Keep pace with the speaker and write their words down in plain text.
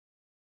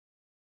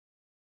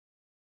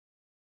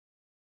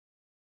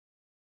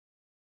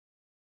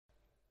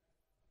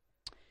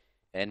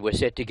And we're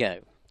set to go.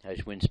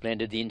 Host Wind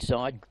Splendid the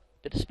inside.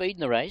 Bit of speed in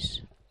the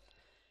race.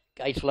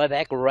 Gates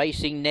Lovac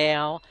racing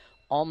now.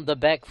 On the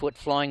back foot,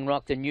 Flying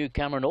Rock, the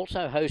newcomer, and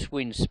also Host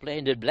Wind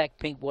Splendid. Black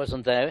Pink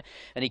wasn't there,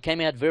 and he came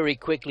out very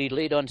quickly.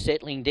 Lead on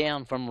settling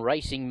down from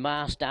Racing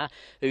Master,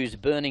 who's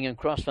burning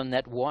across from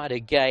that wider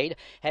gate.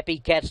 Happy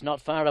Cat's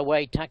not far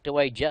away, tucked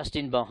away just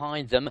in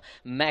behind them.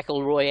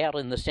 McElroy out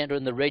in the centre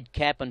in the red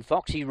cap, and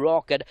Foxy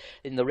Rocket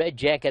in the red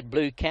jacket,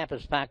 blue cap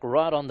is parked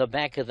right on the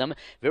back of them.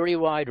 Very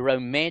wide,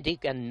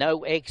 Romantic, and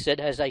No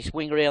Exit as they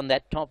swing around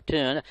that top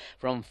turn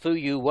from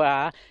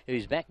Fuyuwa,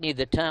 who's back near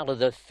the tail of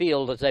the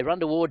field as they run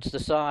towards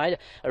the side.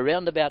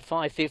 Around about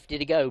 5:50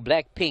 to go.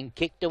 Black Pink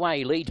kicked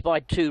away, leads by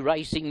 2.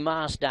 Racing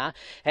Master.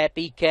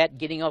 Happy Cat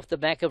getting off the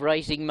back of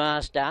Racing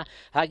Master,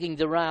 hugging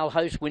the rail.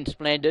 Host Wind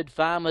Splendid.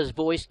 Farmer's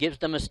Voice gives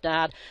them a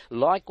start.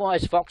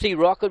 Likewise Foxy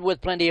Rocket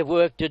with plenty of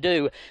work to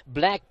do.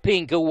 Black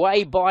Pink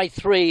away by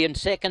 3 in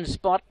second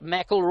spot.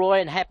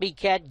 McElroy and Happy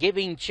Cat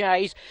giving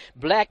chase.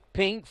 Black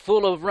Pink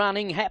full of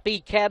running.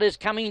 Happy Cat is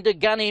coming to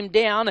gun him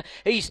down.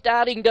 He's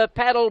starting to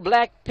paddle.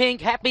 Black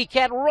Pink. Happy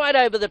Cat right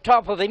over the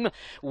top of him.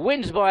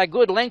 Wins by a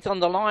good length on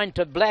the line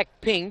to Black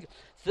Pink.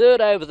 Third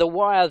over the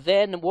wire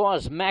then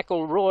was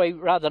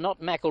Racing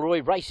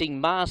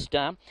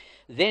Master.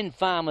 Then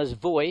Farmer's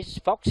Voice.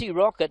 Foxy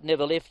Rocket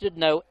never lifted,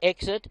 No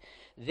Exit.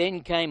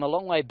 Then came a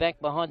long way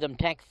back behind them,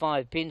 Tack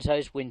 5 Pins,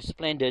 Host Wind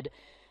Splendid.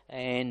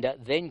 And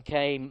then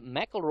came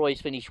McElroy's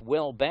finish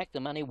well back.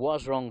 The money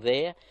was wrong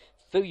there.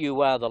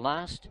 Fuyuwa the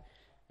last,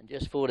 and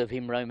just forward of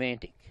him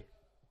Romantic.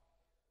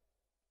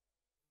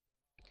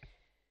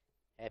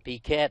 Happy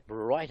Cat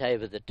right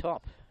over the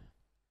top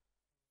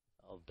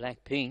of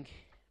Black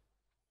Pink.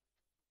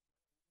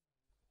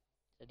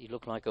 Said he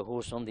looked like a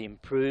horse on the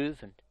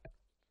improve, and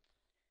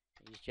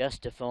he's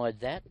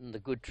justified that and the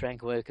good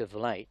track work of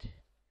late.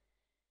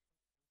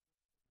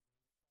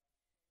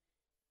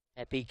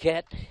 Happy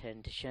Cat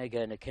and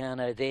Shogo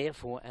Nakano there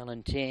for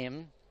Alan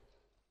Tam.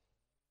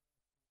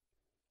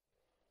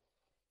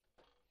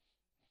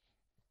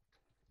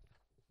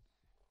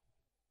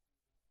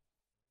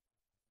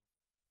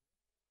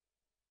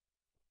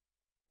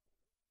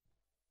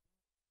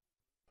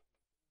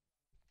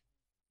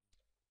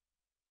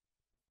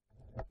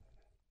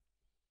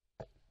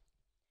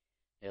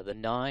 Now the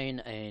 9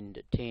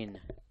 and 10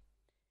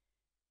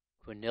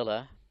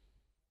 Quinella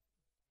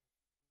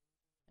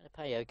going to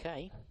pay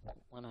okay,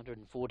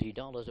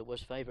 $140. It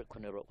was favourite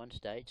Quinella at one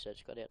stage, so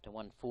it's got out to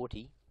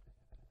 $140.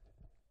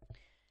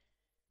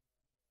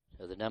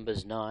 So the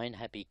number's 9,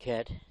 Happy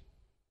Cat,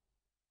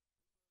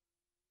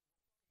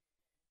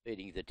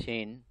 beating the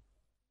 10.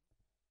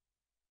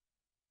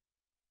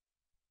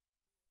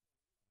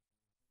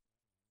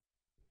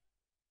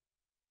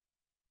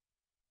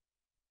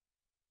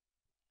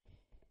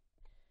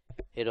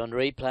 Head on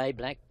replay,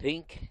 Black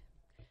Pink.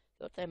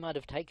 Thought they might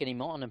have taken him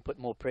on and put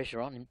more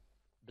pressure on him.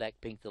 Black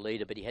Pink, the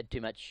leader, but he had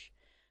too much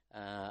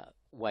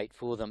weight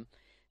for them.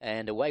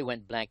 And away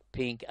went Black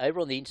Pink. Over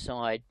on the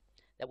inside,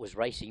 that was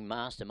Racing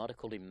Master. Might have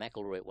called him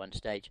McElroy at one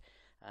stage.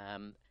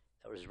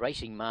 That was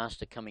Racing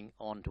Master coming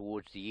on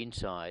towards the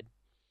inside.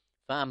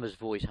 Farmer's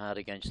Voice hard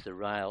against the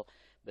rail,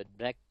 but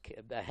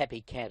Happy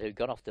Cat, who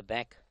got off the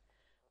back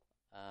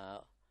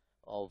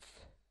of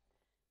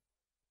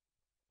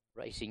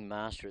Racing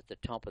Master at the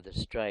top of the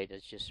straight,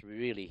 has just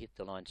really hit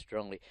the line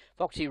strongly.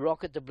 Foxy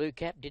Rocket, the blue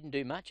cap, didn't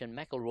do much, and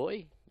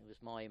McElroy was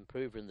my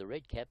improver in the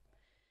red cap,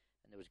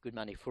 and there was good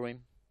money for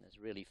him. Has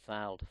really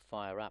failed to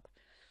fire up.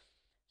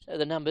 So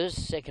the numbers,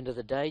 second of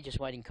the day, just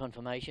waiting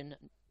confirmation.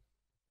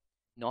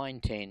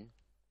 9, 10,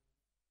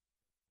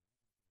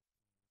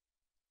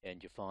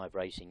 and your 5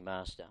 Racing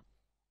Master.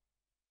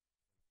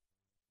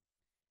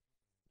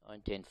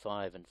 9, 10,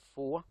 5, and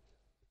 4.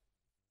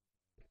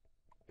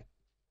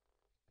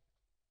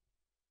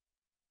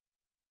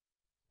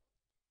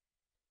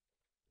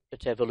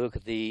 Let's have a look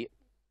at the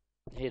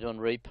head-on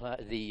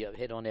replay, the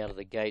head-on out of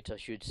the gates, I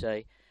should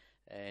say.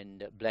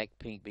 And Black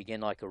Pink began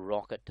like a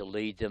rocket to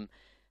lead them.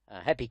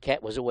 Happy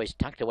Cat was always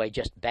tucked away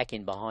just back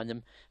in behind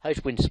them.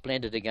 Host Wind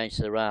Splendid against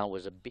the rail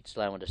was a bit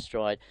slow into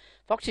stride.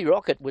 Foxy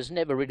Rocket was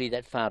never really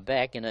that far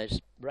back in a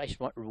race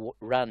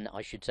run,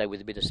 I should say,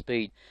 with a bit of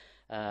speed.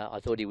 I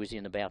thought he was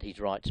in about his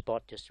right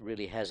spot, just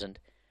really hasn't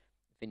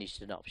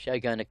finished it up.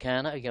 Shogo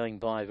Nakano going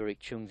by Eric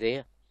Chung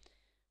there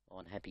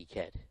on Happy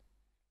Cat.